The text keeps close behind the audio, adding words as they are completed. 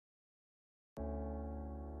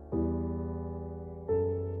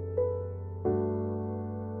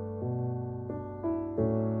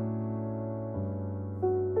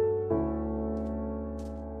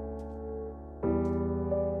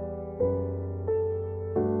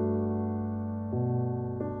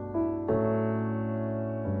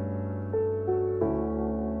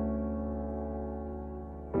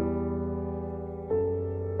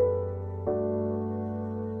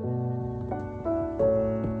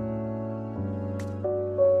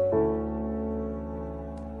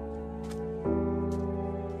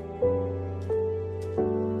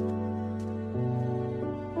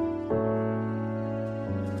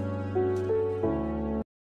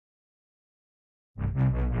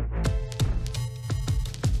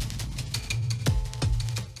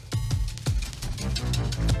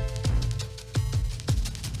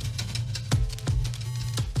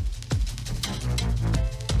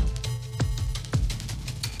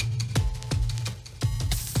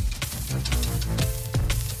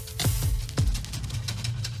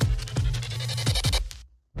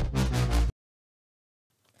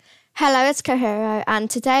Hello, it's Cohero, and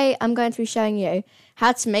today I'm going to be showing you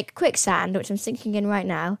how to make Quicksand, which I'm sinking in right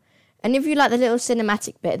now. And if you like the little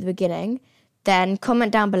cinematic bit at the beginning, then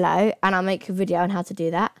comment down below and I'll make a video on how to do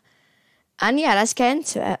that. And yeah, let's get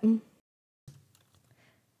into it.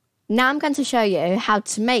 Now I'm going to show you how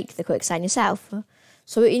to make the Quicksand yourself.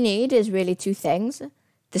 So what you need is really two things,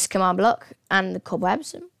 this command block and the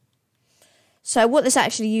cobwebs. So what this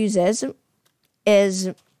actually uses is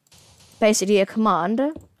basically a command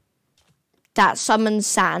that summons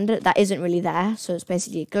sand that isn't really there. So it's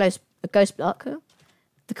basically a ghost block.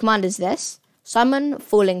 The command is this: summon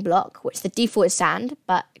falling block, which the default is sand,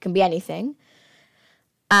 but it can be anything.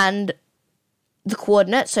 And the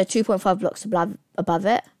coordinates, so 2.5 blocks above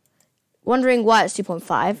it. Wondering why it's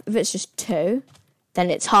 2.5. If it's just 2, then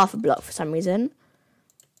it's half a block for some reason.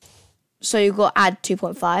 So you've got to add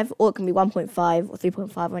 2.5, or it can be 1.5 or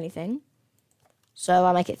 3.5 or anything. So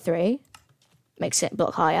I'll make it 3. Makes it a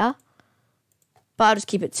block higher. But I'll just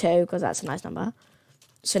keep it 2 because that's a nice number.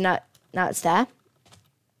 So now it's there.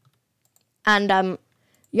 And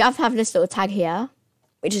you have to have this little tag here,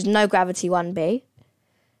 which is NoGravity 1B.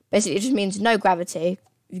 Basically, it just means no gravity.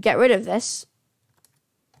 If you get rid of this,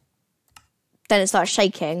 then it starts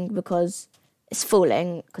shaking because it's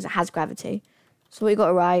falling because it has gravity. So what you got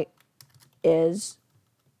to write is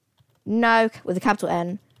no, with a capital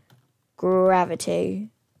N, gravity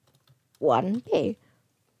 1B.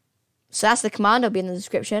 So that's the command. It'll be in the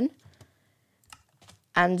description.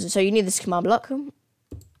 And so you need this command block.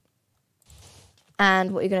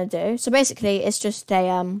 And what you're going to do. So basically, it's just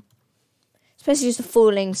a it's basically just a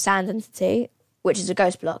falling sand entity, which is a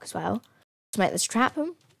ghost block as well. To make this trap.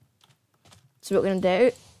 So what we're going to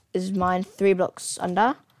do is mine 3 blocks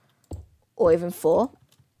under, or even 4,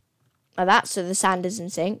 like that. So the sand is in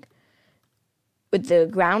sync with the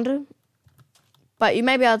ground. But you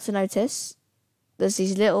may be able to notice there's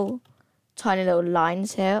these tiny little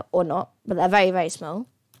lines here, or not, but they're very, very small.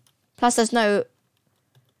 Plus there's no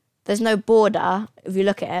border. If you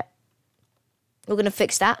look at it, we're going to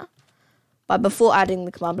fix that. But before adding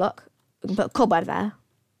the command block, we can put a cobweb there.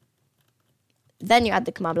 Then you add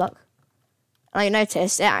the command block. And you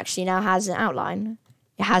notice it actually now has an outline.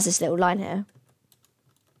 It has this little line here.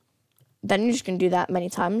 Then you're just going to do that many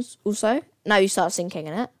times also. Now you start sinking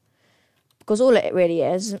in it. Because all it really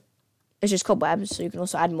is just cobwebs. So you can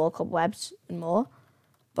also add more cobwebs and more.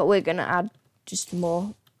 But we're going to add just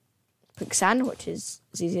more quicksand, which is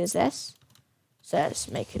as easy as this. So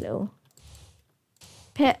let's make a little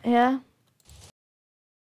pit here.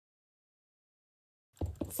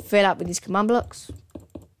 Fill up with these command blocks.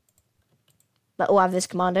 That all have this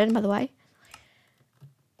command in, by the way.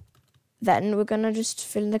 Then we're going to just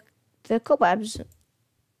fill in the cobwebs,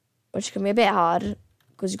 which can be a bit hard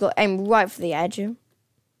because you've got to aim right for the edge.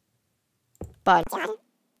 But and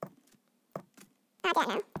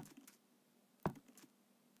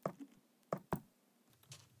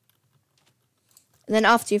then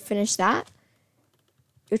after you finish that,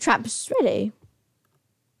 your trap is ready.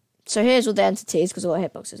 So here's all the entities because I've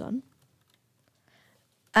got hitboxes on.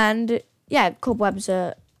 And yeah, cobwebs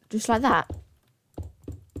are just like that.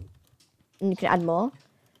 And you can add more.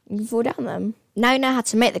 You can fall down them. Now you know how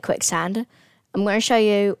to make the quicksand. I'm going to show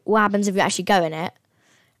you what happens if you actually go in it.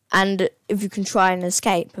 And if you can try and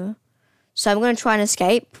escape. So I'm going to try and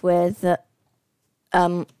escape with a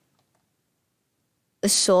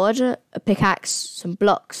sword, a pickaxe, some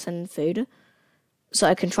blocks and food. So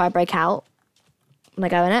I can try and break out when I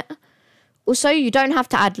go in it. Also, you don't have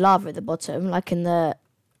to add lava at the bottom, like in the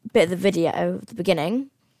bit of the video at the beginning.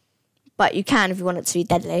 But you can if you want it to be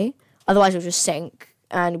deadly. Otherwise, you'll just sink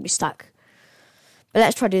and you'll be stuck. But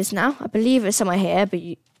let's try to do this now. I believe it's somewhere here, but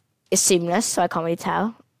it's seamless, so I can't really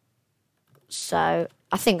tell. So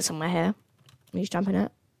I think it's somewhere here. Let me just jump in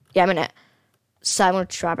it. Yeah, I'm in it. So I'm going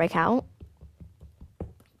to try to break out.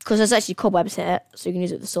 Because there's actually cobwebs here, so you can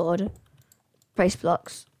use it with the sword. Place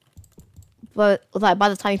blocks. But although by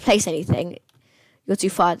the time you place anything, you're too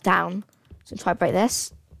far down. So try to break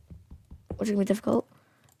this, which is going to be difficult.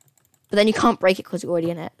 But then you can't break it because you're already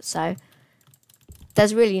in it. So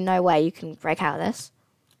there's really no way you can break out of this.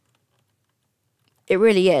 It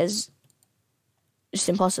really is just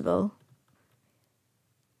impossible.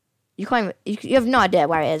 You can't even, you have no idea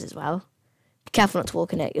where it is as well. Be careful not to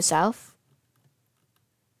walk in it yourself.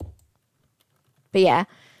 But yeah,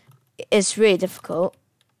 it's really difficult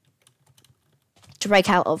to break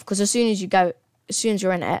out of, because as soon as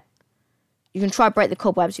you're in it, you can try to break the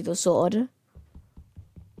cobwebs with your sword,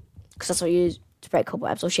 because that's what you use to break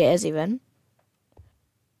cobwebs, or shears even.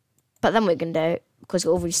 But then what you can do, because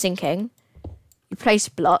you're already sinking, you place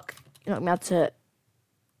a block. You're not going to be able to...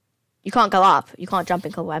 You can't go up. You can't jump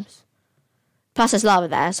in cobwebs. Plus there's lava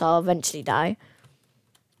there, so I'll eventually die.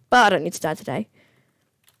 But I don't need to die today.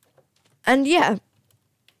 And yeah,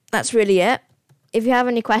 that's really it. If you have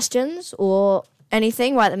any questions or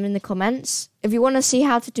anything, write them in the comments. If you want to see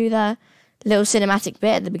how to do the little cinematic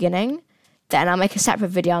bit at the beginning, then I'll make a separate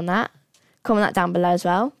video on that. Comment that down below as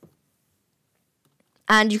well.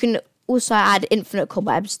 And you can also add infinite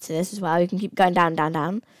cobwebs to this as well. You can keep going down, down,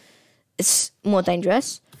 down. It's more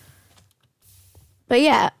dangerous. But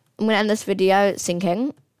yeah, I'm going to end this video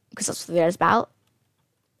sinking, because that's what the video is about.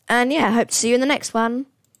 And yeah, I hope to see you in the next one.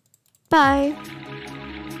 Bye.